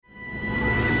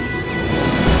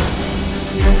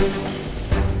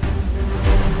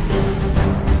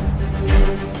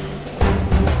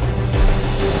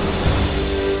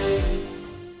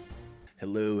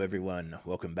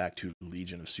Welcome back to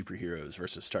Legion of Superheroes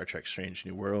versus Star Trek Strange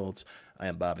New Worlds. I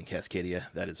am Bob in Cascadia.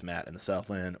 That is Matt in the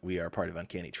Southland. We are part of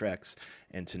Uncanny Treks,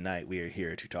 and tonight we are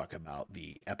here to talk about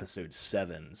the episode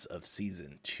 7s of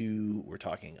season 2. We're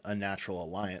talking Unnatural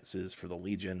Alliances for the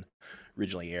Legion,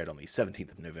 originally aired on the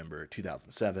 17th of November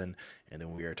 2007, and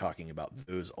then we are talking about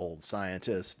Those Old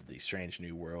Scientists, the Strange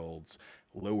New Worlds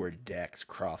Lower Decks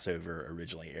crossover,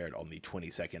 originally aired on the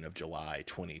 22nd of July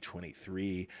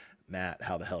 2023. Matt,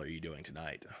 how the hell are you doing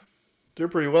tonight? Doing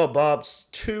pretty well, Bob.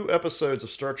 2 episodes of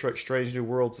Star Trek Strange New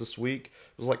Worlds this week.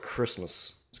 It was like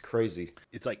Christmas. It's crazy.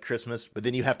 It's like Christmas, but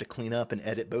then you have to clean up and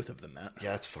edit both of them, Matt.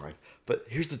 Yeah, that's fine. But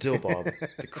here's the deal, Bob.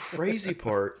 The crazy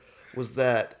part was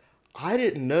that I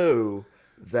didn't know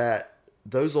that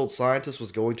Those Old Scientists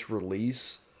was going to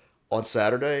release on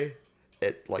Saturday at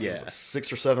it was like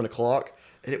 6 or 7 o'clock.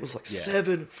 And it was like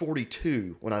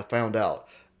 7:42 when I found out.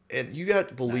 And you got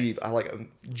to believe I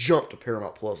jumped to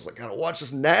Paramount Plus. I was like, gotta watch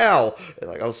this now. And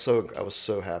I was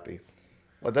so happy.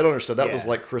 Like, they don't understand. That was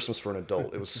like Christmas for an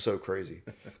adult. It was so crazy.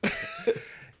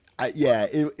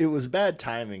 It was bad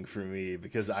timing for me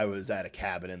because I was at a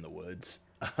cabin in the woods.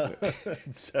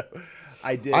 So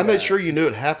I made sure you knew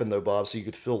it happened though, Bob, so you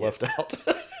could feel left out.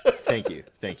 Thank you.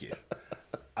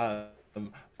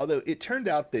 Although it turned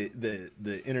out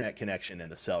the internet connection and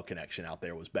the cell connection out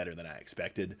there was better than I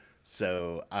expected,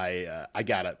 so I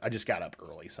just got up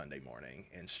early Sunday morning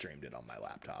and streamed it on my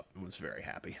laptop and was very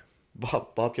happy.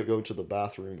 Bob kept going to the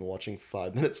bathroom and watching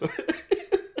 5 minutes of it.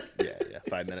 Yeah,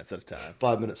 5 minutes at a time.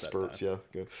 5 minute spurts, yeah.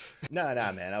 Go. No,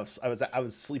 man. I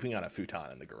was sleeping on a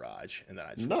futon in the garage, and then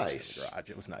I just watched it in the garage.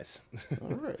 It was nice. All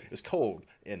right. It was cold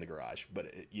in the garage,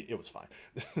 but it was fine.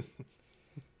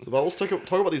 So, Bob, let's talk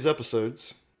about these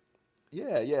episodes.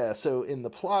 Yeah. So, in the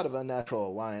plot of Unnatural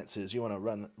Alliances, you want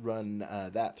to run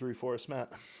that through for us,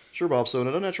 Matt? Sure, Bob. So, in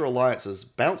Unnatural Alliances,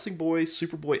 Bouncing Boy,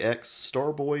 Superboy X,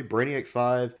 Starboy, Brainiac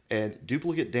 5, and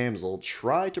Duplicate Damsel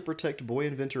try to protect boy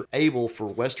inventor Abel for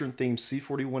Western-themed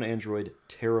C-41 android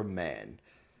Terra Man.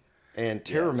 And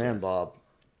Terra Man, Bob,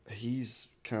 he's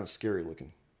kind of scary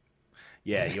looking.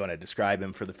 Yeah, you want to describe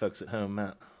him for the folks at home,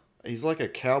 Matt? He's like a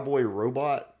cowboy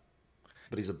robot,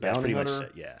 but he's a bounty hunter.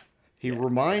 He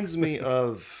reminds me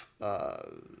of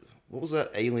what was that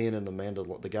alien in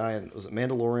the guy in, was it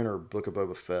Mandalorian or Book of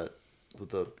Boba Fett with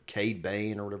the Cade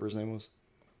Bane or whatever his name was?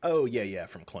 Oh yeah,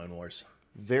 from Clone Wars.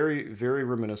 Very, very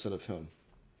reminiscent of him.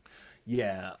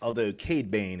 Yeah, although Cade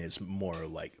Bane is more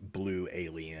like Blue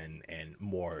Alien and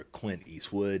more Clint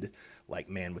Eastwood, like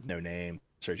Man with No Name,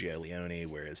 Sergio Leone,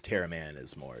 whereas Terra Man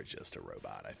is more just a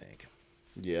robot, I think.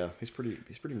 Yeah, he's pretty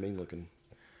mean looking.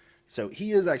 So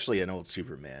he is actually an old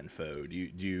Superman foe. Do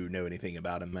you know anything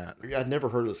about him, Matt? I'd never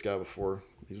heard of this guy before.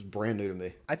 He was brand new to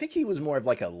me. I think he was more of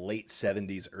like a late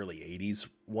 70s, early 80s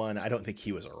one. I don't think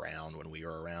he was around when we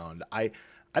were around. I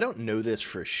don't know this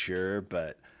for sure,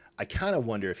 but I kind of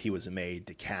wonder if he was made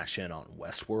to cash in on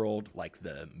Westworld, like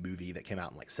the movie that came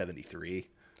out in like 73.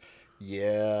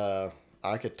 Yeah,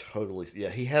 I could totally... Yeah,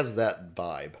 he has that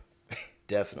vibe.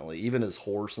 Definitely. Even his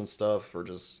horse and stuff are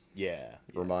just...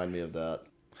 Remind me of that.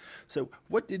 So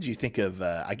what did you think of,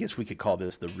 I guess we could call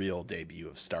this the real debut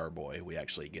of Starboy. We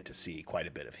actually get to see quite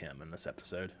a bit of him in this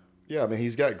episode. Yeah, I mean,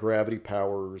 he's got gravity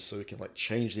powers, so he can like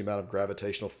change the amount of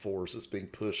gravitational force that's being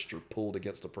pushed or pulled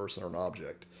against a person or an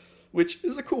object, which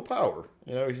is a cool power.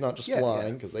 You know, he's not just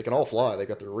flying, because they can all fly. They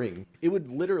got their ring. It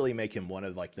would literally make him one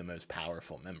of like the most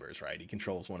powerful members, right? He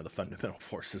controls one of the fundamental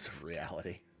forces of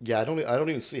reality. Yeah, I don't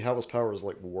even see how his powers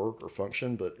like work or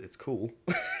function, but it's cool.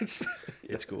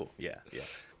 It's cool. Yeah.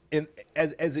 And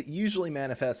as it usually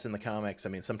manifests in the comics, I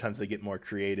mean, sometimes they get more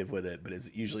creative with it, but as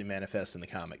it usually manifests in the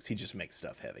comics, he just makes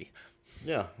stuff heavy.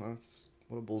 Yeah, that's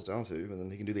what it boils down to. And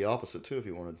then he can do the opposite, too, if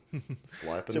he wanted.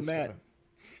 Fly up in the sky.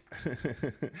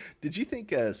 Matt, did you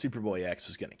think Superboy X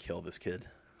was going to kill this kid?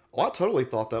 Oh, I totally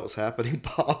thought that was happening,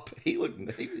 Bob. He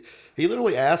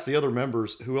literally asked the other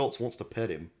members who else wants to pet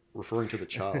him, referring to the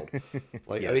child.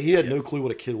 Like, I mean, he had no clue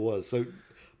what a kid was. So,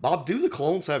 Bob, do the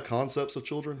clones have concepts of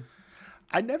children?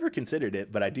 I never considered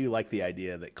it, but I do like the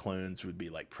idea that clones would be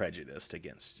like prejudiced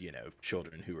against,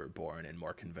 children who are born in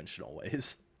more conventional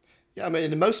ways. Yeah, I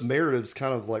mean, most narratives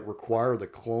kind of like require the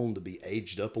clone to be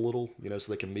aged up a little,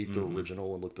 so they can meet the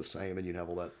original and look the same, and you have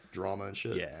all that drama and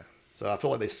shit. Yeah. So I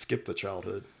feel like they skipped the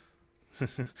childhood.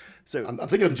 So I'm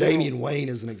thinking of Damian Wayne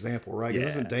as an example, right?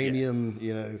 Because isn't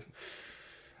Damian,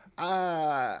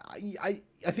 I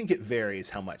think it varies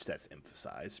how much that's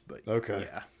emphasized, but okay.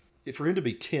 Yeah. For him to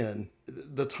be 10,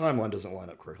 the timeline doesn't line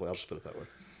up correctly. I'll just put it that way.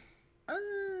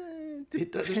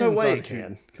 There's no way it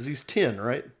can, because he's 10,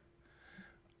 right?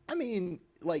 I mean,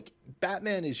 like,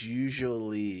 Batman is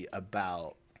usually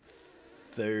about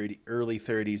early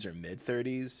 30s or mid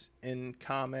 30s in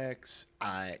comics.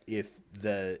 If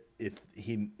the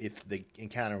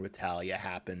encounter with Talia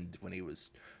happened when he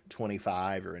was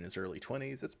 25 or in his early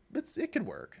 20s, it could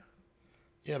work.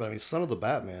 Yeah, but I mean, Son of the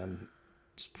Batman,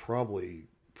 it's probably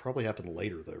happened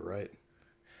later though, right?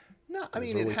 No, I In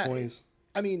his mean early 20s.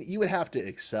 I mean, you would have to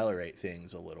accelerate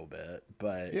things a little bit,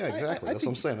 but Yeah, exactly. I That's what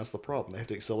I'm think saying. That's the problem. They have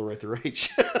to accelerate their age.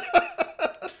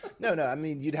 no. I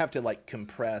mean, you'd have to like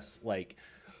compress like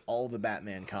all the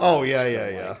Batman comics. Oh yeah, from, yeah,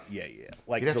 like, yeah. yeah.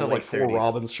 Like You'd have the to have like late four 30s.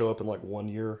 Robins show up in like 1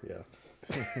 year. Yeah.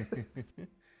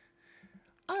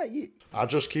 I I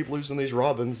just keep losing these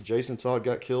Robins. Jason Todd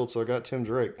got killed, so I got Tim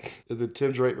Drake. And then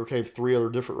Tim Drake became 3 other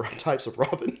different types of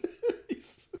Robin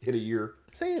in a year.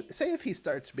 say if he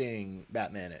starts being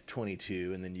Batman at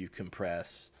 22, and then you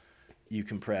compress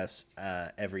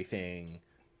everything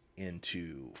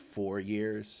into 4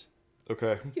 years.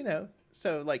 Okay.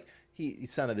 So like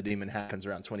Son of the Demon happens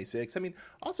around 26. I mean,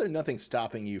 also nothing's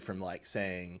stopping you from like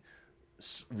saying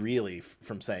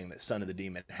from saying that Son of the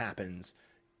Demon happens,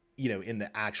 in the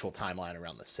actual timeline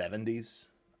around the 70s.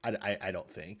 I don't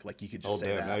think like you could just say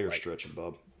damn, that. now you're like, stretching,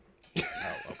 Bob.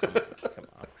 oh come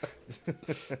on.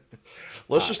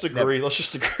 Let's just agree that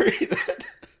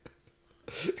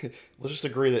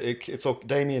it's okay.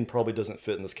 Damien probably doesn't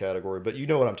fit in this category, but you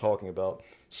know what I'm talking about.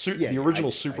 The original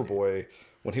Superboy,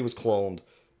 when he was cloned,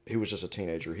 he was just a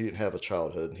teenager. He didn't have a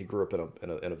childhood, and he grew up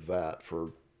in a vat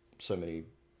for so many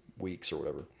weeks or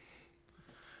whatever.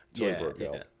 Till he broke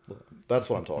out. That's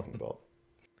what I'm talking about.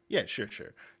 Yeah, sure.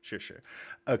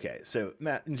 Okay, so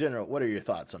Matt, in general, what are your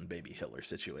thoughts on baby Hitler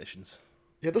situations?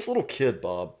 Yeah, this little kid,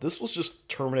 Bob, this was just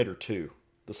Terminator 2,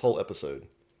 this whole episode.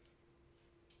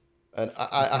 And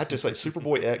I have to say,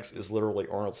 Superboy X is literally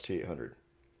Arnold's T-800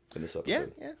 in this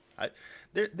episode. Yeah.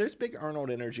 There's big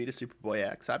Arnold energy to Superboy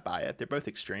X. I buy it. They're both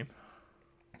extreme.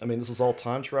 I mean, this is all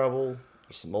time travel.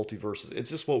 There's some multiverses. It's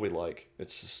just what we like. They're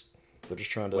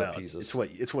just trying to appease us.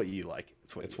 It's what you like.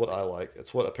 It's what I like.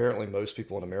 It's what apparently most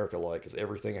people in America like, is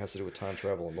everything has to do with time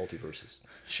travel and multiverses.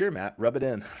 Sure, Matt. Rub it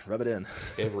in.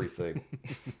 Everything.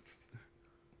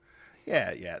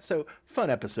 Yeah. So, fun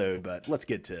episode, but let's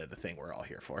get to the thing we're all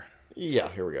here for. Yeah,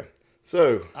 here we go.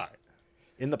 So, all right.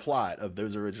 In the plot of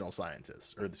those original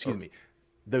scientists, or excuse me,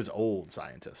 those old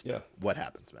scientists. Yeah. What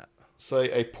happens, Matt?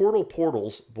 Say a portal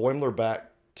portals Boimler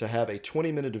back to have a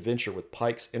 20-minute adventure with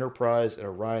Pike's Enterprise and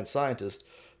Orion scientist.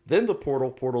 Then the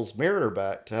portal portals Mariner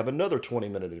back to have another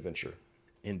 20-minute adventure.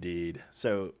 Indeed.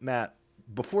 So, Matt,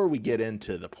 before we get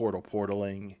into the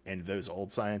portaling and those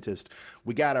old scientists,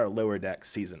 we got our Lower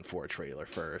Decks Season 4 trailer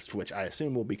first, which I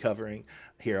assume we'll be covering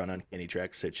here on Uncanny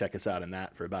Treks, so check us out on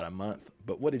that for about a month.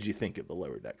 But what did you think of the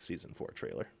Lower Decks Season 4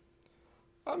 trailer?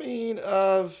 I mean,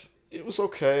 it was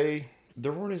okay.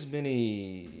 There weren't as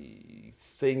many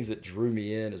things that drew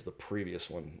me in as the previous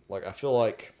one. Like, I feel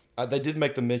like they did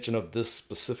make the mention of this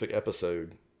specific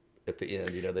episode at the end.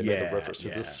 They made a reference to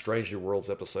this Strange New Worlds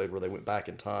episode where they went back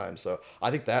in time. So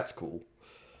I think that's cool.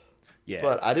 Yeah.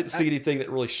 But I didn't see anything that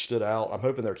really stood out. I'm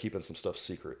hoping they're keeping some stuff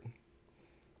secret.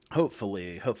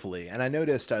 Hopefully. And I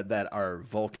noticed that our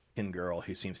Vulcan girl,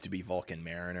 who seems to be Vulcan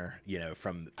Mariner,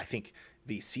 from, I think,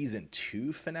 the season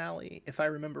 2 finale, if I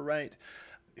remember right,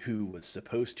 who was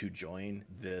supposed to join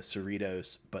the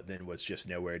Cerritos, but then was just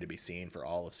nowhere to be seen for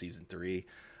all of season 3.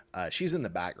 She's in the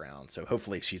background, so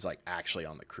hopefully she's like actually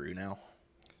on the crew now.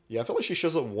 Yeah, I feel like she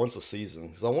shows up once a season,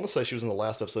 because I want to say she was in the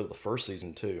last episode of the first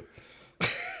season too.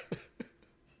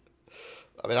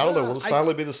 I mean, I don't know. Will this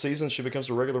finally be the season she becomes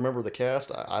a regular member of the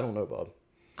cast? I don't know, Bob.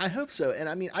 I hope so. And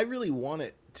I mean, I really want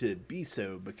it to be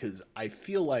so, because I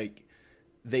feel like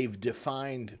they've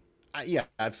defined...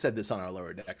 I've said this on our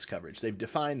Lower Decks coverage. They've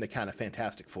defined the kind of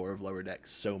Fantastic Four of Lower Decks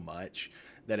so much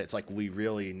that it's like we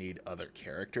really need other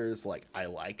characters. Like, I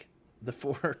like the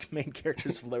 4 main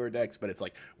characters of Lower Decks, but it's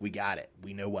like, we got it.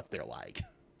 We know what they're like.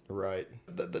 Right.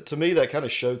 To me, that kind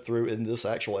of showed through in this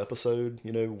actual episode,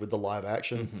 with the live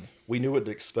action. Mm-hmm. We knew what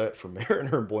to expect from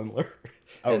Mariner and Boimler.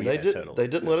 And they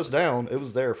didn't let us down. It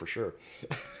was there for sure.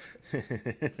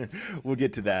 We'll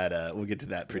get to that. We'll get to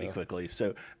that pretty quickly.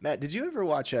 So, Matt, did you ever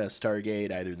watch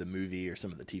Stargate, either the movie or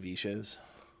some of the TV shows?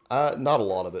 Not a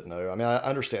lot of it, no. I mean, I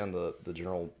understand the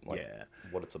general,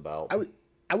 what it's about.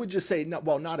 I would just say,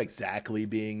 not exactly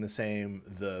being the same.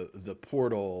 The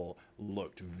portal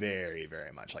looked very,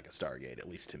 very much like a Stargate, at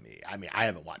least to me. I mean, I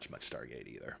haven't watched much Stargate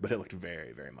either, but it looked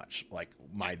very, very much like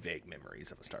my vague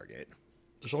memories of a Stargate.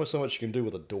 There's only so much you can do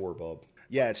with a door, Bob.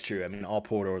 Yeah, it's true. I mean, all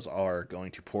portals are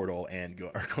going to portal and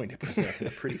are going to present in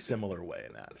a pretty similar way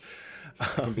in that.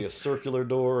 It can be a circular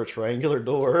door, a triangular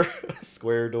door, a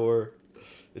square door.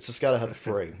 It's just got to have a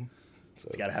frame. It's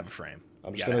got to have a frame.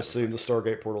 I'm You just gotta going to have a assume frame.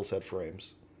 the Stargate portals had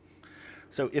frames.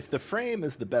 So if the frame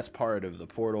is the best part of the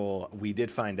portal, we did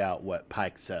find out what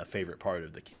Pike's favorite part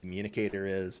of the communicator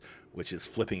is, which is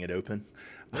flipping it open,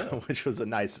 Yeah. which was a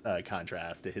nice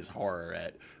contrast to his horror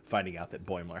at finding out that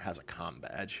Boimler has a comm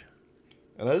badge.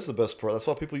 And that is the best part. That's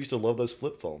why people used to love those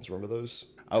flip phones. Remember those?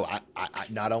 Oh,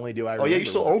 not only do I Oh, yeah, you remember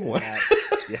still own one. that,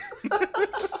 yeah,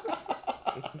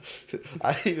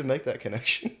 I didn't even make that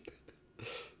connection.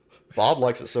 Bob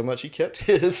likes it so much he kept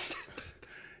his.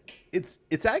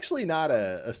 it's actually not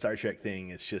a Star Trek thing.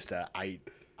 It's just I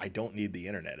don't need the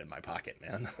internet in my pocket,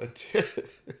 man.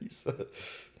 This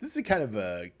is kind of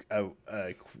a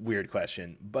weird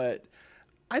question, but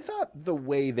I thought the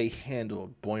way they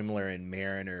handled Boimler and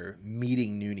Mariner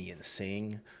meeting Noonie and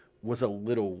Singh was a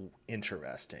little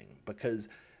interesting because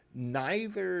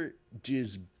neither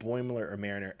does Boimler or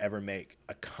Mariner ever make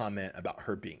a comment about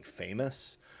her being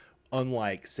famous,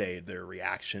 unlike, say, their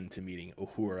reaction to meeting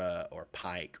Uhura or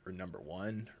Pike or Number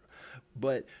One,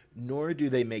 but nor do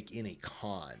they make any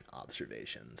con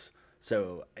observations.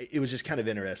 So it was just kind of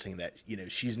interesting that,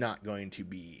 she's not going to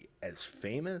be as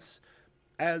famous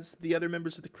as the other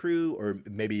members of the crew, or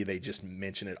maybe they just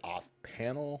mention it off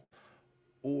panel,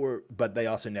 but they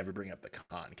also never bring up the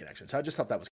con connection. So I just thought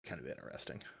that was kind of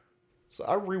interesting. So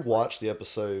I rewatched the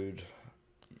episode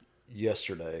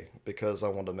yesterday because I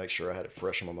wanted to make sure I had it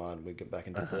fresh in my mind when we get back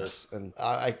into this. And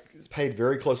I paid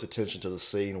very close attention to the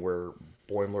scene where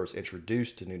Boimler is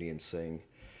introduced to Noonien Singh.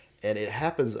 And it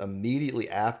happens immediately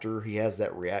after he has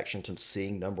that reaction to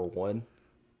seeing Number One.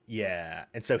 Yeah,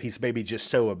 and so he's maybe just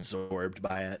so absorbed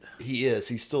by it. He is.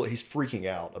 He's freaking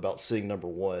out about seeing Number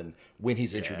One when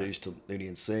he's introduced to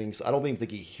Noonien Singh. So I don't even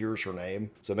think he hears her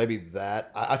name. So maybe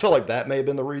that. I felt like that may have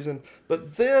been the reason.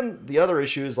 But then the other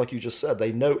issue is, like you just said,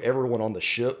 they know everyone on the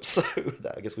ship. So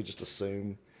I guess we just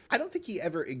assume. I don't think he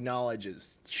ever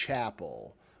acknowledges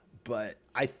Chapel, but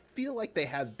I feel like they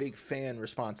have big fan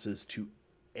responses to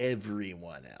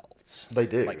everyone else. They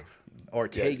do. Like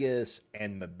Ortegas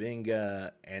and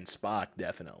Mabinga and Spock,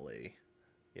 definitely.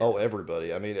 Yeah. Oh,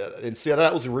 everybody. I mean, and see,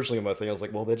 that was originally my thing. I was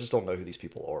like, well, they just don't know who these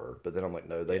people are. But then I'm like,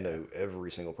 no, they know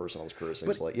every single person on this crew. It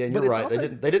seems like, yeah, and you're right. Also,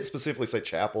 they didn't specifically say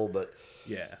Chapel, but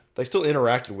yeah, they still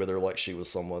interacted with her like she was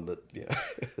someone that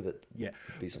that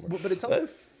be somewhere. But it's also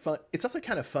fun. It's also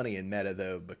kind of funny and meta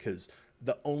though, because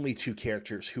the only two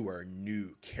characters who are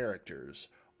new characters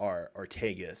are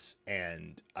Ortegas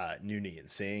and Noonien and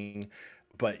Singh,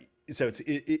 but. So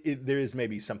there is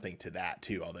maybe something to that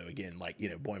too. Although again, like,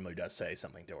 Boimler does say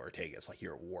something to Ortegas, like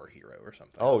you're a war hero or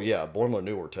something. Oh yeah, Boimler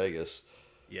knew Ortegas.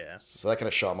 Yeah. So that kind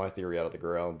of shot my theory out of the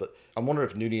ground. But I'm wondering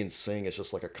if Noonien Singh is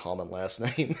just like a common last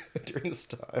name during this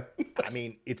time. I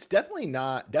mean, it's definitely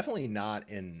not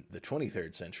in the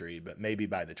 23rd century, but maybe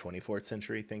by the 24th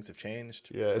century things have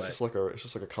changed. Yeah, it's just like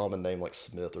a common name like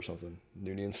Smith or something.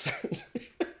 Noonien Singh.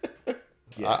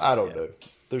 Yeah, I don't know.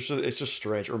 It's just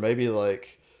strange, or maybe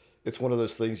like. It's one of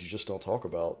those things you just don't talk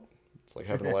about. It's like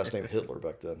having the last name Hitler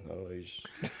back then. Oh,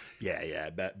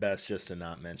 Yeah. Best just to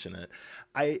not mention it.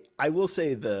 I will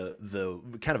say the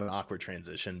kind of an awkward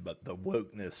transition, but the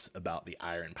wokeness about the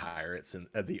Iron Pirates and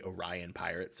the Orion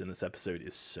Pirates in this episode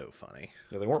is so funny.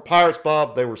 Yeah, they weren't pirates,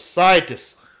 Bob. They were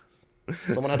scientists.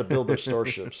 Someone had to build their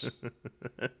starships.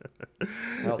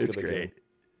 How else could they great.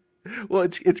 Well,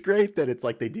 it's great that it's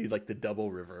like they do like the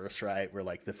double reverse, right? Where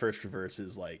like the first reverse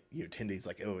is like, Tendy's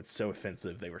like, oh, it's so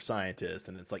offensive they were scientists,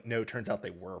 and it's like, no, it turns out they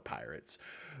were pirates.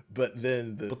 But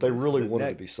then they really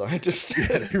wanted to be scientists.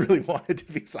 Yeah, they really wanted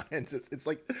to be scientists. It's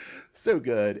like so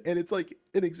good, and it's like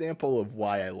an example of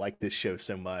why I like this show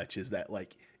so much is that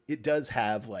like it does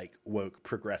have like woke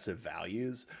progressive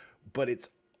values, but it's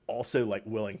also like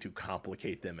willing to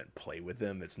complicate them and play with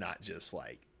them. It's not just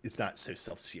like. It's not so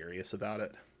self-serious about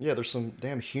it. Yeah, there's some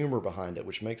damn humor behind it,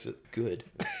 which makes it good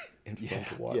and fun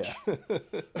to watch. Yeah.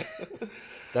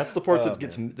 That's the part that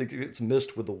gets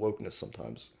missed with the wokeness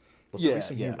sometimes. Yeah.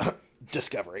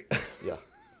 Discovery. Yeah.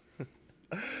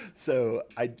 So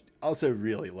I also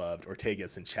really loved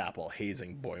Ortegas and Chapel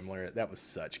hazing Boimler. That was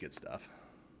such good stuff.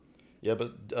 Yeah,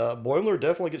 but Boimler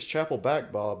definitely gets Chapel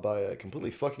back, Bob, by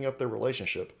completely fucking up their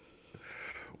relationship.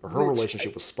 Or her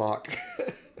relationship with Spock.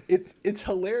 It's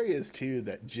hilarious too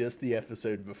that just the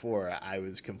episode before I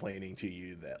was complaining to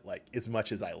you that like as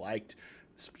much as I liked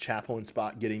Chapel and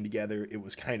Spock getting together, it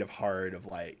was kind of hard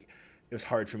it was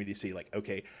hard for me to see like,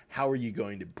 okay, how are you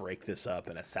going to break this up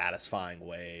in a satisfying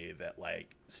way that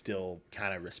like still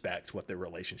kind of respects what their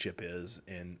relationship is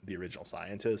in the original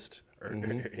Scientist or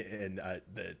in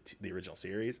the original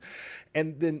series.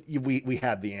 And then we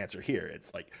have the answer here.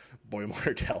 It's like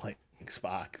Boimler telling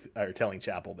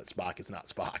Chapel that Spock is not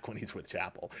Spock when he's with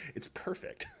Chapel. It's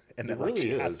perfect. and It that like really she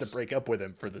has to is. break up with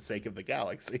him for the sake of the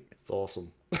galaxy. It's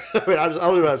awesome. I mean, I don't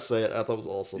know how to say it. I thought it was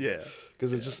awesome Yeah,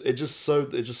 because yeah, it just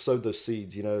sowed those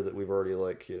seeds, that we've already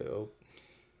like,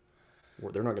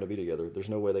 they're not going to be together. There's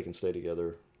no way they can stay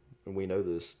together, and we know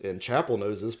this. And Chapel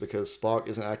knows this because Spock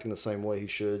isn't acting the same way he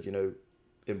should,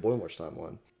 in Boimler's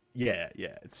timeline. yeah,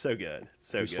 yeah. It's so good, it's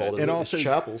so Whose good, fault is and it? It's also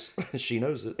Chapel's. She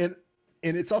knows it. and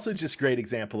and it's also just great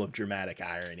example of dramatic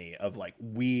irony of like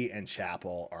we and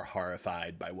Chapel are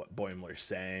horrified by what Boimler's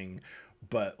saying,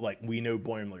 but like we know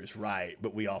Boimler's right,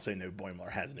 but we also know Boimler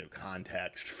has no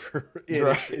context for it.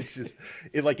 Right. It's just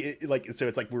so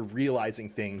it's like we're realizing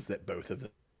things that both of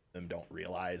them don't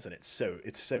realize, and it's so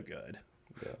good.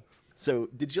 Yeah. So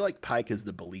did you like Pike as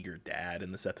the beleaguered dad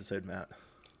in this episode, Matt?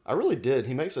 I really did.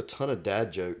 He makes a ton of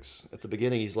dad jokes. At the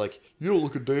beginning, he's like, "You don't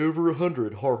look a day over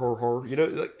 100. Har har har."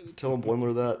 Like telling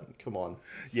Boimler that. Come on.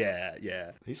 Yeah,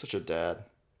 yeah. He's such a dad.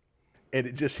 And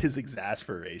it just his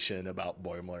exasperation about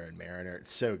Boimler and Mariner,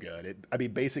 it's so good. I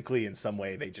mean, basically, in some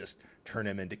way, they just turn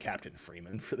him into Captain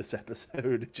Freeman for this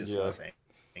episode, just Yeah. less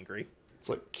angry. It's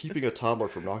like keeping a toddler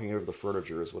from knocking over the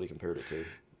furniture is what he compared it to.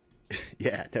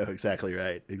 Yeah, no, exactly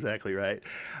right, exactly right.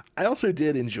 I also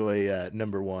did enjoy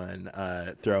number one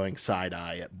throwing side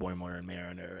eye at Boimler and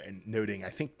Mariner and noting, I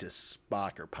think to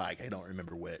Spock or Pike, I don't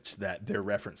remember which, that their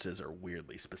references are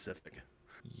weirdly specific.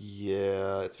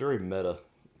 Yeah, it's very meta.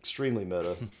 Extremely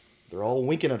meta. They're all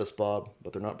winking at us, Bob,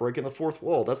 but they're not breaking the fourth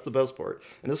wall. That's the best part.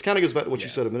 And this kind of goes back to what you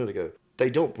Yeah. said a minute ago. They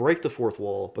don't break the fourth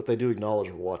wall, but they do acknowledge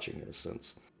we're watching in a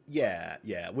sense. Yeah,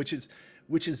 yeah, which is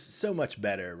so much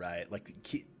better, right? Like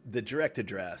the direct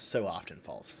address so often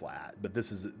falls flat, but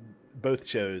both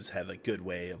shows have a good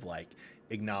way of like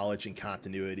acknowledging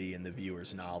continuity in the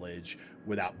viewer's knowledge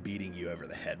without beating you over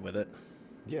the head with it.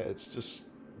 Yeah, it's just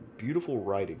beautiful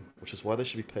writing, which is why they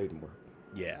should be paid more.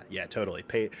 Yeah, yeah, totally.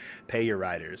 Pay your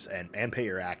writers and pay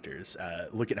your actors.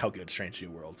 Look at how good Strange New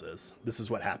Worlds is. This is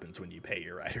what happens when you pay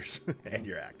your writers and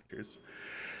your actors.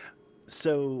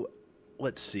 So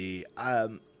let's see.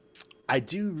 I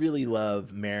do really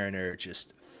love Mariner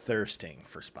just thirsting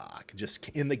for Spock, just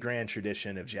in the grand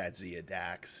tradition of Jadzia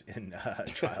Dax in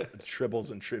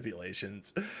Tribbles and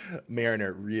Tribulations.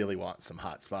 Mariner really wants some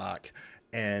hot Spock.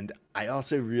 And I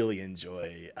also really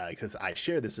enjoy, because I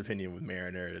share this opinion with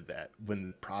Mariner, that when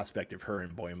the prospect of her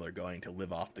and Boimler going to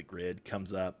live off the grid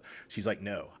comes up, she's like,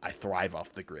 no, I thrive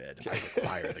off the grid. I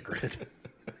require the grid.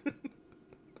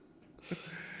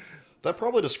 That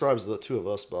probably describes the two of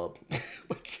us, Bob.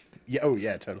 Like, Yeah. Oh,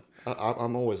 yeah. Totally.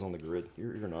 I'm always on the grid.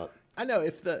 You're not. I know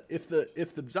if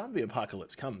the zombie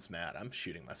apocalypse comes, Matt, I'm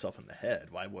shooting myself in the head.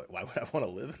 Why would I want to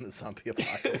live in the zombie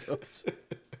apocalypse?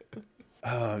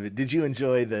 Did you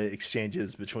enjoy the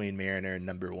exchanges between Mariner and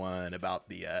Number One about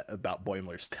about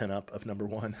Boimler's pinup of Number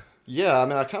One? Yeah, I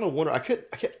mean, I kind of wonder. I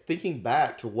kept thinking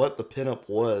back to what the pinup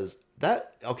was.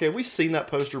 Okay? Have we seen that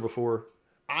poster before?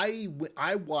 I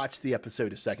watched the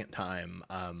episode a second time,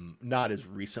 not as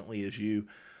recently as you,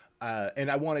 and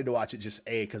I wanted to watch it just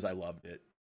A, because I loved it,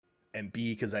 and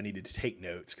B, because I needed to take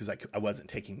notes, because I wasn't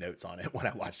taking notes on it when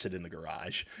I watched it in the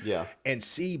garage. Yeah. And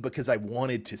C, because I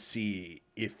wanted to see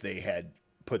if they had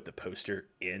put the poster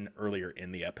in earlier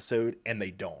in the episode, and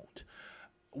they don't.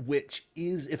 Which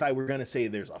is, if I were going to say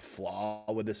there's a flaw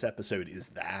with this episode, is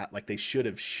that like they should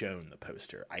have shown the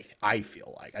poster. I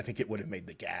feel like I think it would have made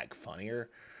the gag funnier,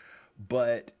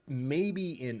 but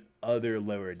maybe in other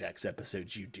Lower Decks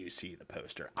episodes you do see the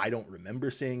poster. I don't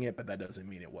remember seeing it, but that doesn't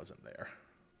mean it wasn't there.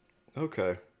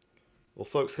 Okay. Well,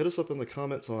 folks, hit us up in the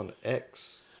comments on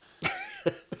X.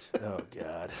 Oh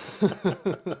God.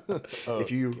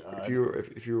 If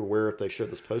you're aware if they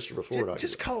showed this poster before or not.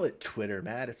 Just call it Twitter,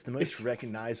 Matt. It's the most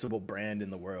recognizable brand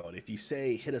in the world. If you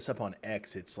say hit us up on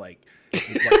X, it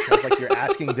sounds like you're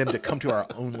asking them to come to our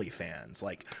OnlyFans.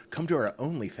 Like, come to our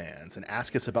OnlyFans and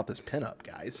ask us about this pinup,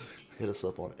 guys. Hit us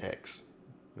up on X.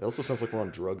 It also sounds like we're on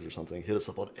drugs or something. Hit us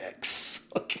up on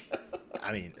X.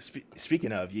 I mean,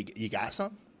 speaking of, you got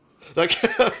some? Like,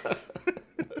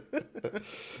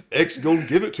 X gonna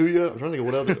give it to you. I'm trying to think of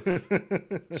what other.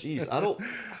 Jeez, I don't.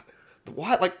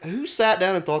 Why? Like, who sat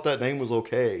down and thought that name was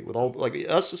okay? With all like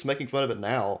us just making fun of it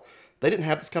now, they didn't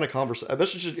have this kind of conversation. I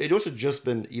bet it must have just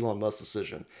been Elon Musk's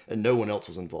decision, and no one else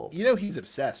was involved. You know, he's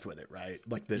obsessed with it, right?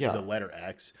 Like the letter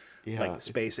X, Yeah. like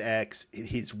SpaceX.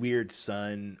 His weird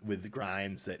son with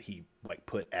Grimes that he like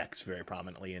put X very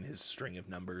prominently in his string of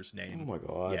numbers name. Oh my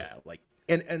God. Yeah, like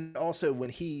and also when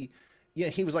he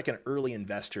was like an early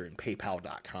investor in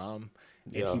PayPal.com,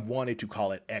 and Yeah. he wanted to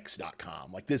call it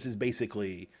X.com. Like this is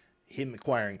basically him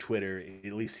acquiring Twitter.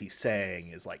 At least he's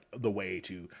saying is like the way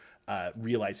to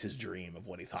realize his dream of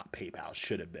what he thought PayPal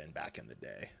should have been back in the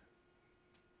day.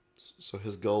 So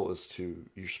his goal is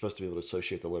you're supposed to be able to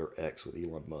associate the letter X with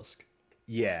Elon Musk.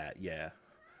 Yeah, yeah,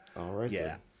 All right yeah.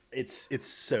 then. It's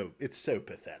so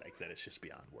pathetic that it's just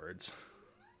beyond words.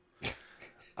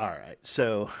 All right.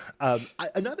 So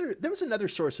there was another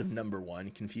source of number one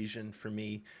confusion for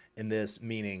me in this,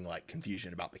 meaning like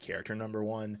confusion about the character number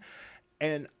one,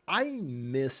 and I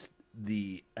missed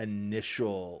the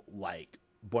initial like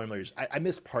Boimler's. I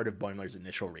missed part of Boimler's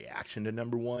initial reaction to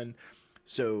number one.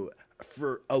 So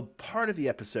for a part of the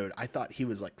episode, I thought he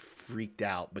was like freaked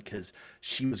out because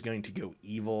she was going to go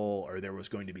evil, or there was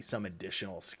going to be some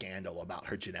additional scandal about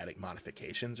her genetic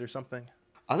modifications or something.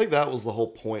 I think that was the whole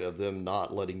point of them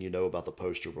not letting you know about the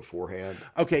poster beforehand.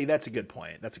 Okay, that's a good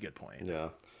point. That's a good point. Yeah.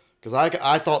 Because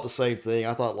I thought the same thing.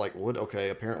 I thought, like, what? Okay,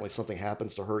 apparently something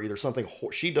happens to her. Either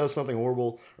she does something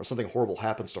horrible, or something horrible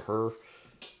happens to her.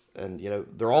 And,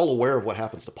 they're all aware of what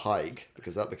happens to Pike,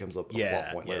 because that becomes a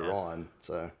plot point later on.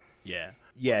 So Yeah.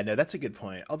 Yeah, no, that's a good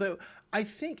point. Although I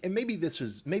think, and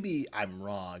maybe I'm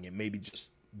wrong, and maybe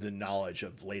just the knowledge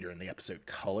of later in the episode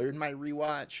colored my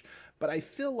rewatch, but I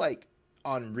feel like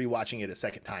on rewatching it a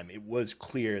second time, it was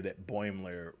clear that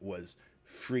Boimler was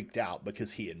freaked out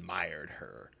because he admired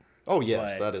her. Oh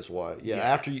yes, that is why. Yeah,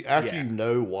 after you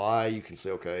know why, you can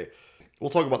say, okay, we'll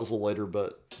talk about this a little later,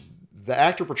 but the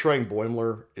actor portraying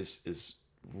Boimler is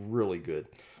really good.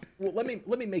 Well, let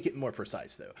me make it more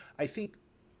precise though. I think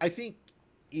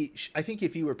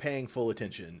if you were paying full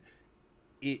attention,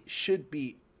 it should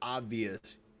be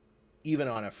obvious, even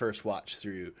on a first watch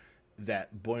through,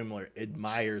 that Boimler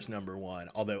admires number one,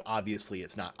 although obviously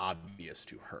it's not obvious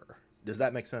to her. Does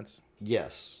that make sense?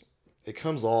 Yes. It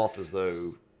comes off as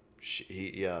though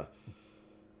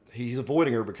he's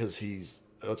avoiding her because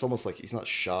it's almost like he's not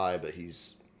shy, but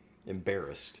he's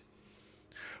embarrassed.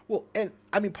 Well, and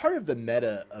I mean, part of the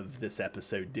meta of this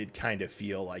episode did kind of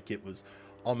feel like it was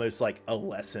almost like a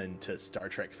lesson to Star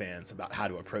Trek fans about how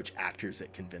to approach actors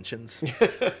at conventions.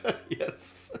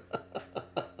 Yes.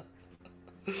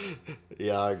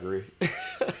 Yeah, I agree.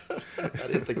 I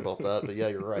didn't think about that, but yeah,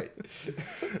 you're right.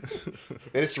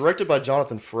 And it's directed by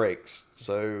Jonathan Frakes,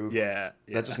 so yeah.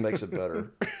 That just makes it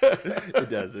better. It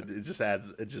does. It just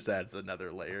adds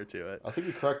another layer to it. I think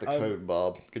you cracked the code,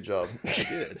 Bob. Good job.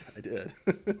 I did.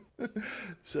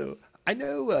 So I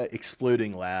know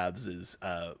exploding labs is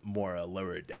more a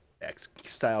lower decks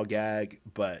style gag,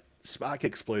 but Spock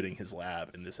exploding his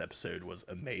lab in this episode was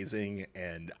amazing,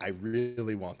 and I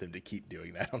really want them to keep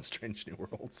doing that on Strange New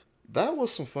Worlds. That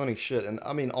was some funny shit, and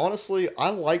I mean, honestly,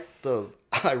 I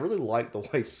really liked the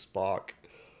way Spock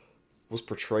was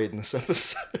portrayed in this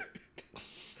episode,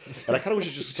 and I kind of wish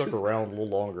it just stuck around a little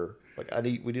longer. Like,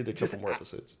 we need a couple more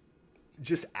episodes.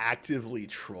 Just actively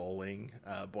trolling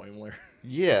Boimler.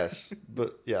 Yes,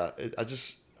 but yeah,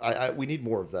 we need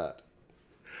more of that.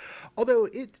 Although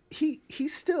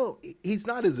he's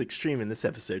not as extreme in this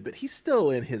episode, but he's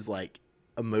still in his like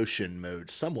emotion mode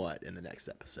somewhat in the next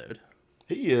episode.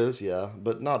 He is, yeah,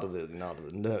 but nowhere near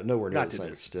the same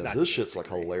extent. This shit's like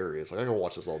hilarious. Like I can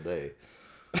watch this all day.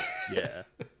 Yeah.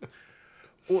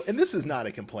 Well, and this is not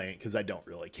a complaint because I don't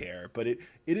really care, but it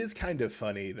is kind of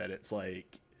funny that it's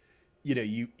like,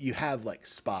 you have like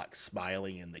Spock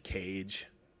smiling in the cage,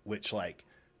 which like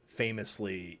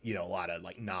famously, a lot of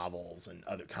like novels and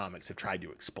other comics have tried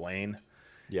to explain.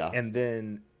 Yeah. And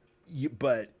then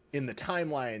but in the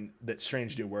timeline that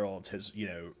Strange New Worlds has,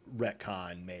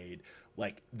 retcon made,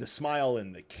 like the smile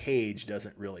in the cage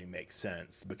doesn't really make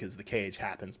sense because the cage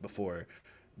happens before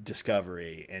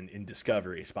Discovery, and in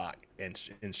Discovery Spock and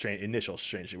initial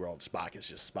Strange New World Spock is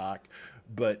just Spock,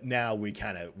 but now we've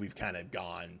kind of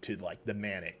gone to like the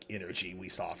manic energy we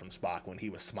saw from Spock when he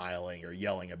was smiling or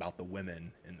yelling about the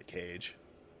women in the cage.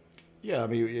 Yeah, I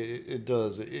mean it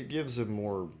does. It gives him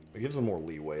more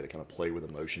leeway to kind of play with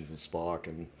emotions in Spock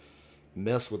and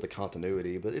mess with the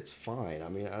continuity, but it's fine. I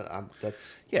mean, I'm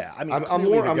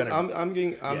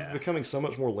becoming so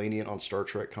much more lenient on Star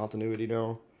Trek continuity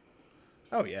now.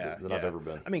 Oh yeah, than I've ever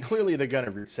been. I mean, clearly they're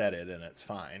gonna reset it, and it's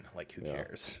fine. Like, who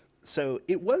cares? So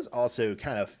it was also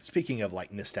kind of, speaking of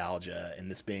like nostalgia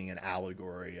and this being an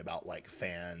allegory about like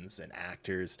fans and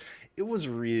actors, it was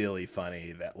really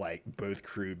funny that like both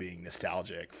crew being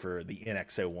nostalgic for the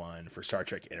NX-01 for Star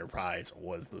Trek Enterprise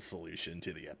was the solution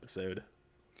to the episode.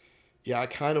 Yeah, I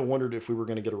kind of wondered if we were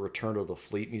going to get a return to the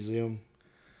Fleet Museum.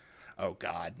 Oh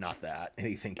God, not that.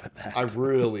 Anything but that. I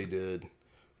really did.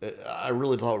 I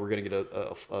really thought we were going to get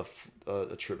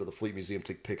a trip to the Fleet Museum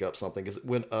to pick up something. Because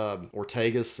when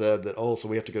Ortega said that, so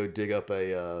we have to go dig up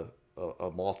a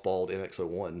mothballed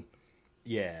NX-01.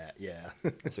 Yeah.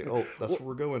 It's like, that's where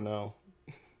we're going now.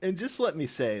 And just let me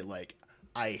say, like,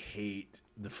 I hate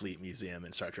the Fleet Museum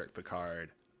in Star Trek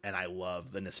Picard. and I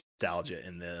love the nostalgia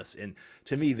in this. And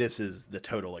to me, this is the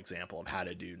total example of how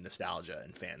to do nostalgia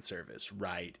and fan service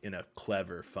right in a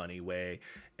clever, funny way,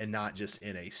 and not just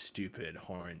in a stupid,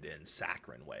 horned-in,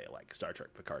 saccharine way like Star Trek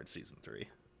Picard Season 3.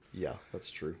 Yeah, that's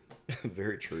true.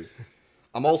 Very true.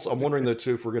 I'm wondering though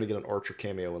too if we're gonna get an Archer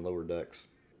cameo in Lower Decks.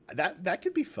 That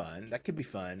could be fun. That could be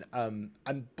fun. I'm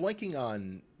blanking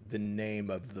on the name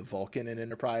of the Vulcan in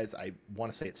Enterprise. I want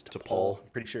to say it's T'Pol. I'm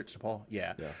pretty sure it's T'Pol.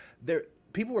 Yeah. There,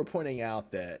 people were pointing out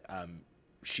that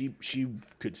she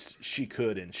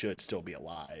could and should still be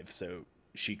alive, so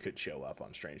she could show up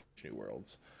on Strange New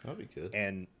Worlds. That'd be good.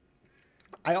 And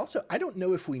I don't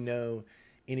know if we know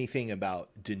anything about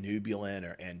Denubulin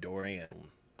or Andorian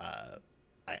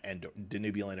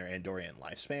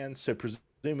lifespans. So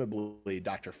presumably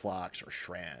Dr. Phlox or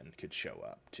Shran could show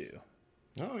up too.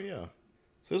 Oh yeah.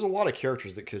 So there's a lot of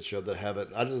characters that could show that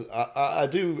haven't. I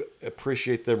do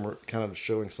appreciate them kind of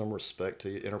showing some respect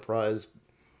to Enterprise,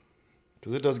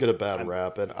 because it does get a bad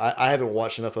rap, and I haven't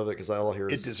watched enough of it because all I hear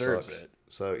is it deserves sucks. it.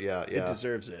 So yeah, it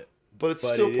deserves it. But it's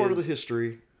still part of the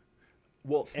history.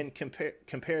 Well, and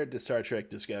compared to Star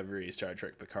Trek Discovery, Star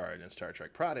Trek Picard, and Star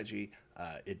Trek Prodigy,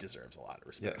 it deserves a lot of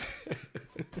respect. Yeah.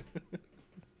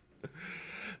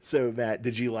 So, Matt,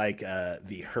 did you like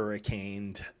the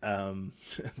hurricaned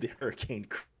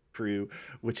crew,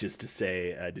 which is to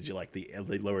say, did you like the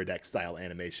Lower Deck style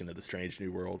animation of the Strange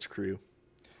New Worlds crew?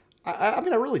 I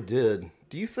mean, I really did.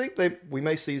 Do you think we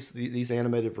may see these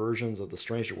animated versions of the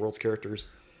Strange New Worlds characters?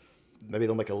 Maybe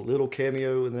they'll make a little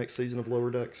cameo in the next season of Lower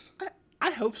Decks?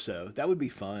 I hope so. That would be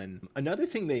fun. Another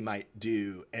thing they might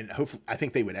do, and hopefully, I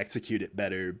think they would execute it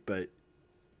better, but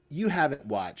you haven't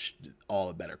watched all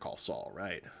of Better Call Saul,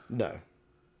 right? No.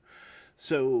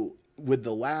 So with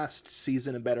the last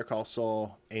season of Better Call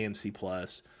Saul, AMC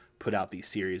Plus put out these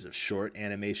series of short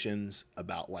animations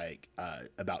about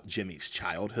Jimmy's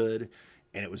childhood,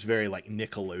 and it was very like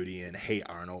Nickelodeon, Hey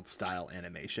Arnold style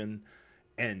animation,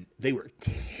 and they were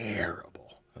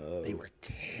terrible. Oh. They were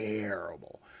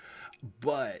terrible.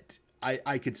 But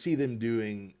I could see them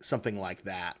doing something like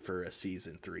that for a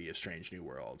season 3 of Strange New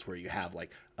Worlds, where you have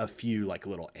like a few like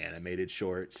little animated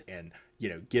shorts, and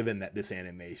given that this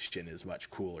animation is much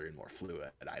cooler and more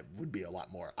fluid, I would be a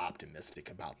lot more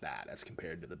optimistic about that as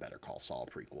compared to the Better Call Saul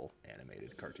prequel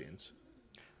animated cartoons.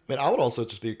 I mean, I would also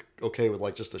just be okay with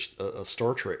like just a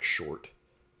Star Trek short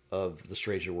of the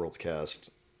Strange New Worlds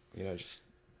cast, just.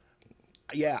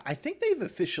 Yeah, I think they've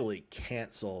officially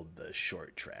canceled the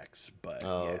short treks, but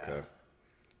okay.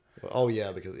 Oh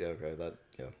yeah, because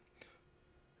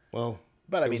Well,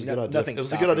 but I mean, nothing. It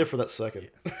was a good idea for that second.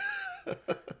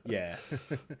 Yeah.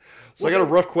 So I got a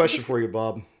rough question for you,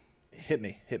 Bob. Hit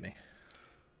me.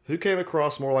 Who came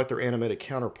across more like their animated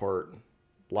counterpart,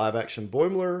 live action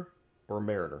Boimler or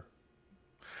Mariner?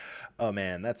 Oh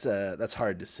man, that's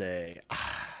hard to say.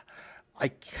 I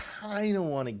kind of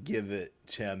want to give it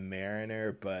to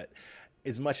Mariner, but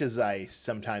as much as I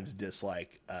sometimes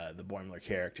dislike the Boimler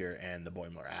character and the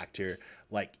Boimler actor,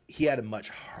 like he had a much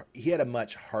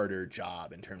harder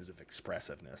job in terms of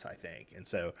expressiveness, I think, and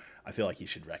so I feel like you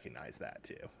should recognize that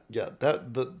too. Yeah,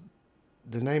 the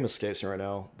name escapes me right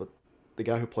now, but the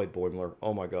guy who played Boimler,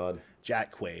 oh my god,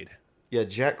 Jack Quaid. Yeah,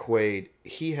 Jack Quaid.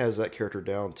 He has that character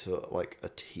down to like a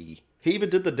T. He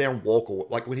even did the damn walk away,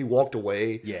 like when he walked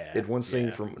away. Yeah, in one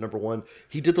scene from number 1,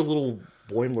 he did the little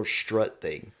Boimler strut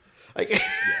thing. Like,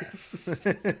 yes.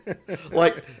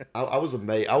 Like I was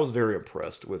amazed. I was very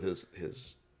impressed with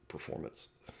his performance.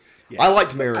 Yeah. I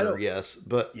liked Mariner, yes,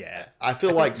 but I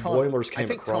feel like Boimler's came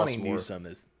across more.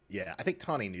 I think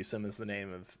Tawny Newsome is the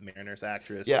name of Mariner's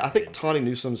actress. Yeah, I think Tawny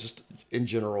Newsome's just in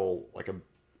general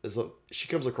she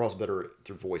comes across better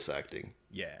through voice acting.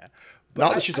 Yeah. But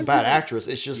not that she's a bad actress.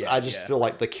 It's just I just feel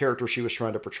like the character she was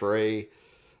trying to portray,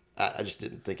 I just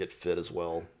didn't think it fit as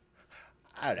well.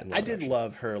 I don't know. I did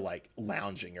love her like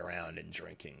lounging around and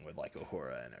drinking with like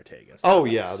Uhura and Ortega. Oh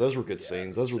yeah, those were good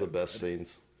scenes. Those were the best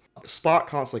scenes. Spock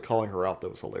constantly calling her out, that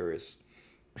was hilarious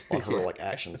on her like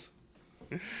actions.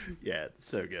 Yeah,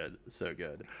 so good, so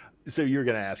good. So you're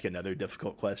gonna ask another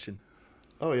difficult question?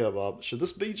 Oh yeah, Bob. Should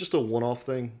this be just a one-off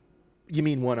thing? You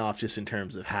mean one-off just in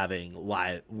terms of having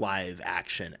live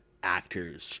action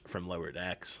actors from Lower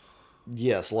Decks?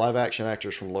 Yes, live action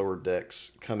actors from Lower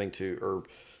Decks coming to, or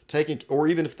taking, or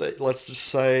even if they, let's just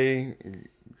say,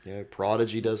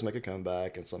 Prodigy does make a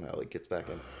comeback and somehow it gets back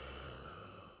in.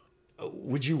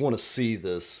 Would you want to see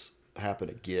this happen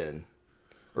again?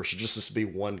 Or should this just be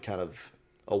one kind of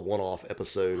a one-off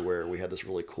episode where we had this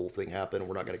really cool thing happen and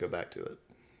we're not going to go back to it?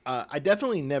 I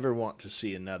definitely never want to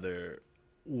see another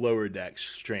Lower Decks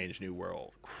Strange New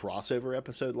World crossover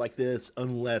episode like this,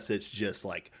 unless it's just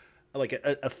like like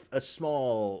a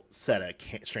small set of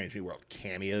Strange New World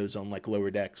cameos on like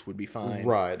Lower Decks would be fine.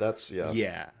 Right. That's yeah.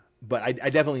 Yeah, but I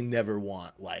definitely never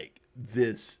want like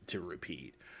this to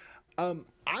repeat.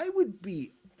 I would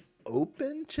be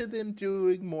open to them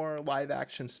doing more live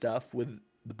action stuff with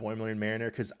the Boimler and Mariner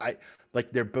because I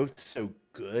like they're both so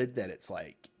good that it's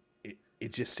like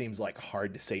it just seems like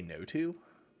hard to say no to.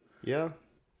 Yeah.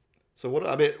 So what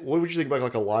would you think about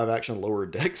like a live action Lower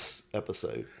Decks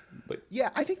episode? Like, Yeah,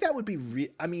 I think that would be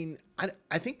I mean,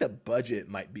 I think the budget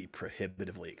might be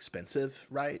prohibitively expensive,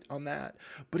 right, on that,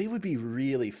 but it would be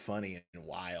really funny and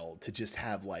wild to just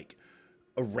have like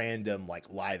a random like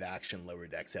live action Lower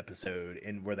Decks episode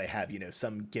and where they have,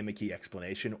 some gimmicky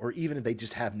explanation or even if they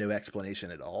just have no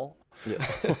explanation at all. yeah.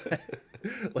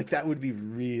 Like that would be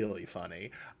really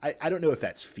funny. I don't know if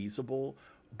that's feasible,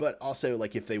 but also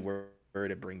like if they were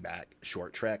to bring back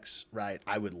short treks, right?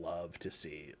 I would love to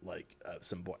see like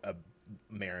a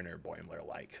Mariner Boimler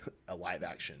like a live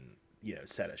action,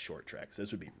 set of short treks.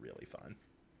 Those would be really fun.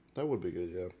 That would be good,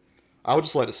 yeah. I would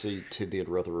just like to see Tindy and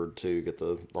Rutherford too get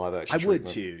the live action I treatment. would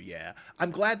too, yeah.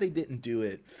 I'm glad they didn't do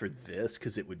it for this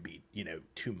because it would be,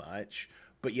 too much.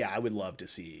 But yeah, I would love to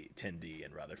see Tindy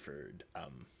and Rutherford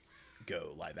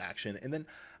go live action. And then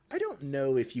I don't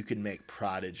know if you can make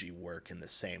Prodigy work in the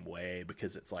same way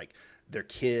because it's like they're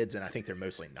kids and I think they're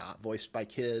mostly not voiced by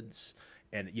kids.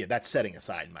 And yeah, that's setting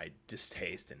aside my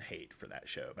distaste and hate for that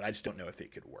show. But I just don't know if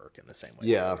it could work in the same way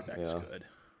Yeah, Lower Decks yeah. could.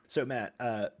 So Matt,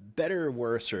 better,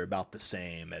 worse, or about the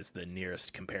same as the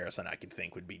nearest comparison I could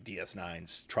think would be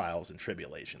DS9's Trials and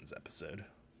Tribulations episode.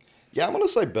 Yeah, I'm gonna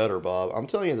say better, Bob. I'm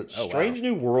telling you that Oh wow, Strange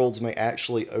New Worlds may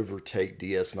actually overtake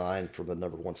DS9 for the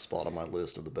number one spot on my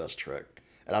list of the best Trek.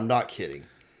 And I'm not kidding.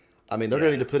 I mean, they're yeah,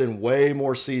 going to need to put in way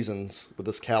more seasons with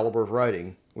this caliber of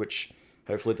writing, which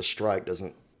hopefully the strike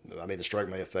doesn't. I mean, the strike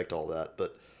may affect all that,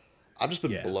 but I've just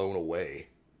been yeah. blown away.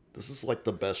 This is like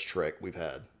the best Trek we've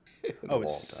had in a Oh, long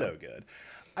it's time. so good.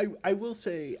 I will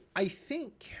say I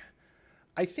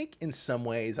think in some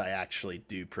ways I actually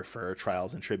do prefer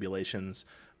Trials and Tribulations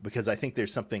because I think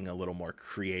there's something a little more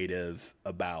creative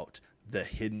about the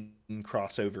hidden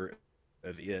crossover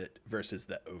of it versus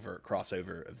the overt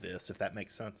crossover of this, if that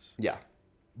makes sense. Yeah,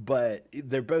 But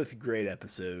they're both great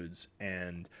episodes,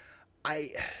 and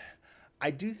I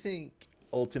I do think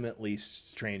ultimately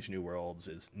Strange New Worlds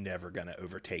is never gonna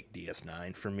overtake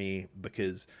DS9 for me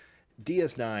because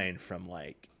DS9 from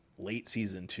like late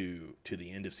season 2 to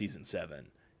the end of season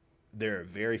 7, there are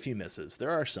very few misses.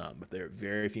 There are some, but there are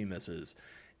very few misses,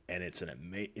 and it's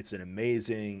an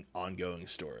amazing ongoing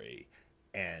story,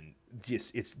 and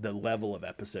just it's the level of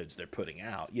episodes they're putting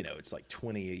out. It's like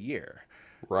 20 a year.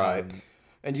 right. Um,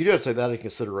 And you do have to take that into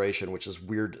consideration, which is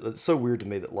weird. It's so weird to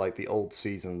me that like the older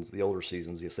seasons,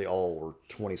 yes, they all were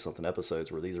 20 something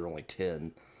episodes, where these are only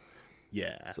 10.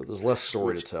 yeah, So there's less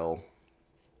story to which tell.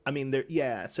 I mean, there.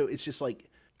 Yeah, so it's just like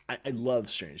I love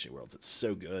Strange New Worlds. It's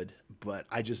so good, but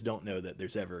I just don't know that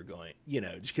there's ever going.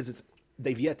 Just because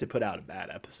they've yet to put out a bad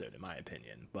episode, in my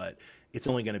opinion. But it's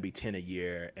only going to be 10 a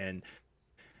year, and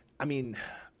I mean,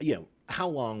 how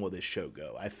long will this show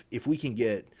go? If we can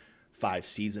get 5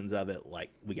 seasons of it,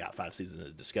 like we got 5 seasons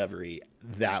of Discovery,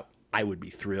 that I would be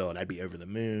thrilled. I'd be over the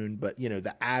moon. But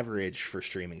the average for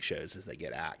streaming shows is they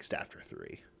get axed after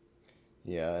 3.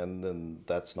 Yeah, and then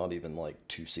that's not even like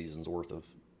 2 seasons worth of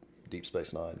Deep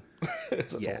Space Nine.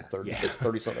 It's only Yeah, 30. yeah, It's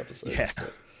 30 some episodes. yeah.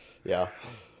 But yeah,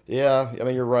 yeah. I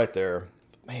mean, you're right there.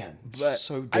 Man, it's But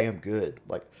so I, damn good.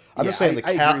 Like I'm yeah, just saying,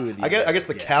 I agree with you. I guess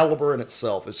the Yeah, caliber in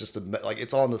itself is just like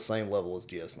it's on the same level as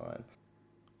DS9.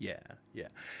 yeah, yeah.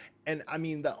 And I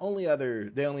mean, the only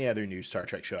other new Star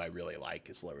Trek show I really like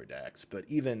is Lower Decks. But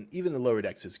even the Lower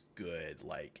Decks is good.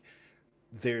 Like,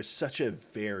 there's such a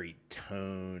varied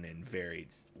tone and varied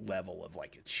level of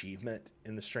like achievement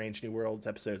in the Strange New Worlds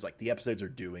episodes. Like, the episodes are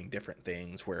doing different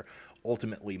things, where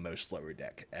ultimately most Lower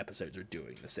Deck episodes are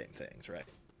doing the same things, right?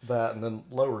 That and then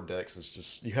Lower Decks is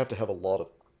just you have to have a lot of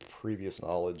previous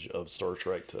knowledge of Star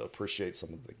Trek to appreciate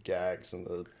some of the gags and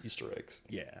the Easter eggs,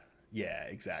 Yeah, yeah,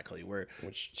 exactly. Where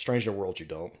which Strange New Worlds you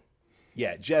don't.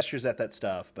 yeah, gestures at that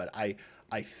stuff, but I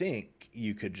think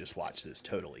you could just watch this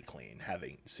totally clean,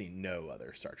 having seen no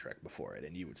other Star Trek before it,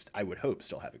 and I would hope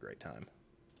still have a great time.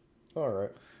 All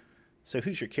right. So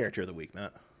who's your character of the week,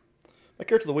 Matt? My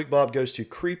character of the week, Bob, goes to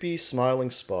creepy, smiling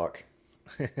Spock.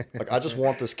 Like, I just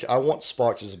want this. I want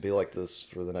Spock to just be like this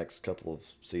for the next couple of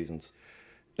seasons.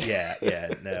 Yeah,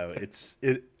 yeah, no,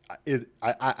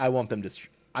 I want them to.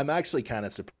 I'm actually kind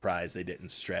of surprised they didn't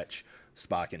stretch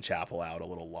Spock and Chapel out a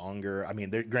little longer. I mean,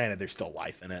 granted there's still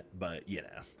life in it, but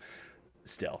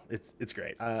still, it's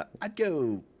great. I'd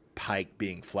go Pike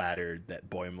being flattered that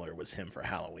Boimler was him for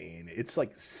Halloween. It's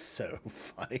like so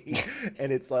funny.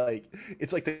 And it's like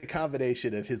the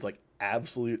combination of his like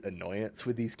absolute annoyance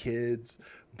with these kids,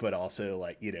 but also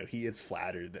like, he is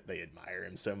flattered that they admire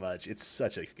him so much. It's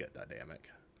such a good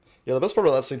dynamic. Yeah, the best part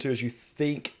of that scene too is you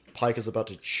think Pike is about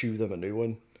to chew them a new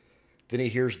one. Then he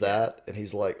hears that and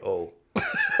he's like, oh.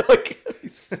 Like,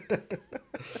 it's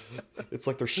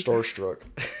like they're starstruck.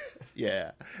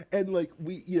 Yeah. And like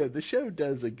the show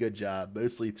does a good job,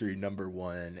 mostly through number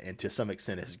one and to some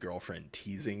extent his girlfriend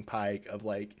teasing Pike of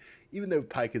like, even though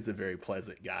Pike is a very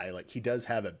pleasant guy, like he does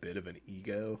have a bit of an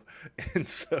ego. And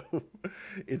so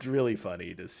it's really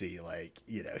funny to see like,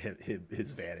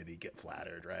 his vanity get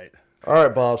flattered, right? All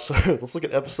right, Bob. So let's look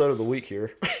at episode of the week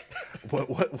here.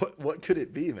 What could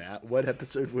it be, Matt? What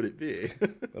episode would it be?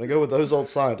 I'm gonna go with Those Old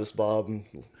Scientists, Bob.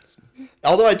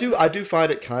 Although I do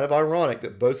find it kind of ironic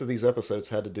that both of these episodes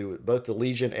had to do with both the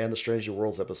Legion and the Strange New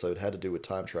Worlds episode had to do with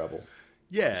time travel.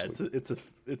 Yeah, it's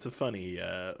a funny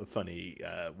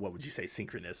what would you say,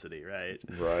 synchronicity, right?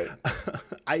 Right.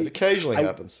 It occasionally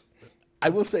happens. I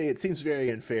will say it seems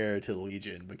very unfair to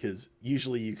Legion because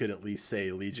usually you could at least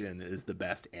say Legion is the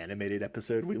best animated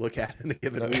episode we look at in a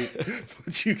given week,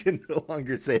 but you can no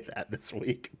longer say that this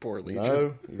week. Poor Legion.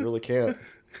 No, you really can't.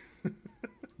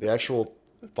 The actual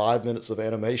 5 minutes of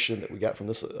animation that we got from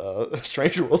this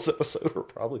Stranger Worlds episode were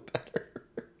probably better.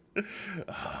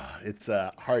 It's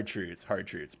hard truths,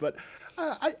 but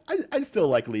I still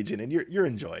like Legion, and you're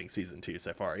enjoying season 2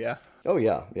 so far, yeah? Oh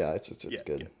yeah, it's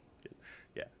good.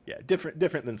 Yeah,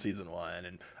 different than season 1,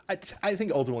 and I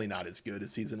think ultimately not as good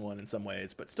as season 1 in some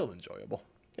ways, but still enjoyable.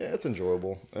 Yeah, it's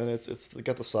enjoyable, and it's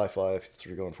got the sci-fi if that's what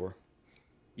you're going for.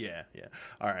 Yeah.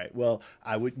 All right. Well,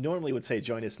 I would normally say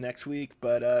join us next week,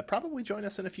 but probably join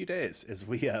us in a few days as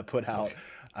we put out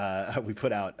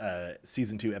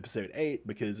season 2 episode 8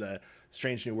 because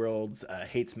Strange New Worlds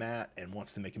hates Matt and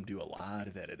wants to make him do a lot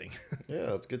of editing.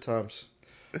 Yeah, it's good times.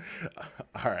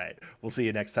 All right. We'll see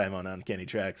you next time on Uncanny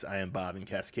Treks. I am Bob in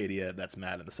Cascadia. That's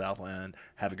Matt in the Southland.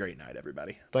 Have a great night,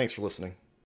 everybody. Thanks for listening.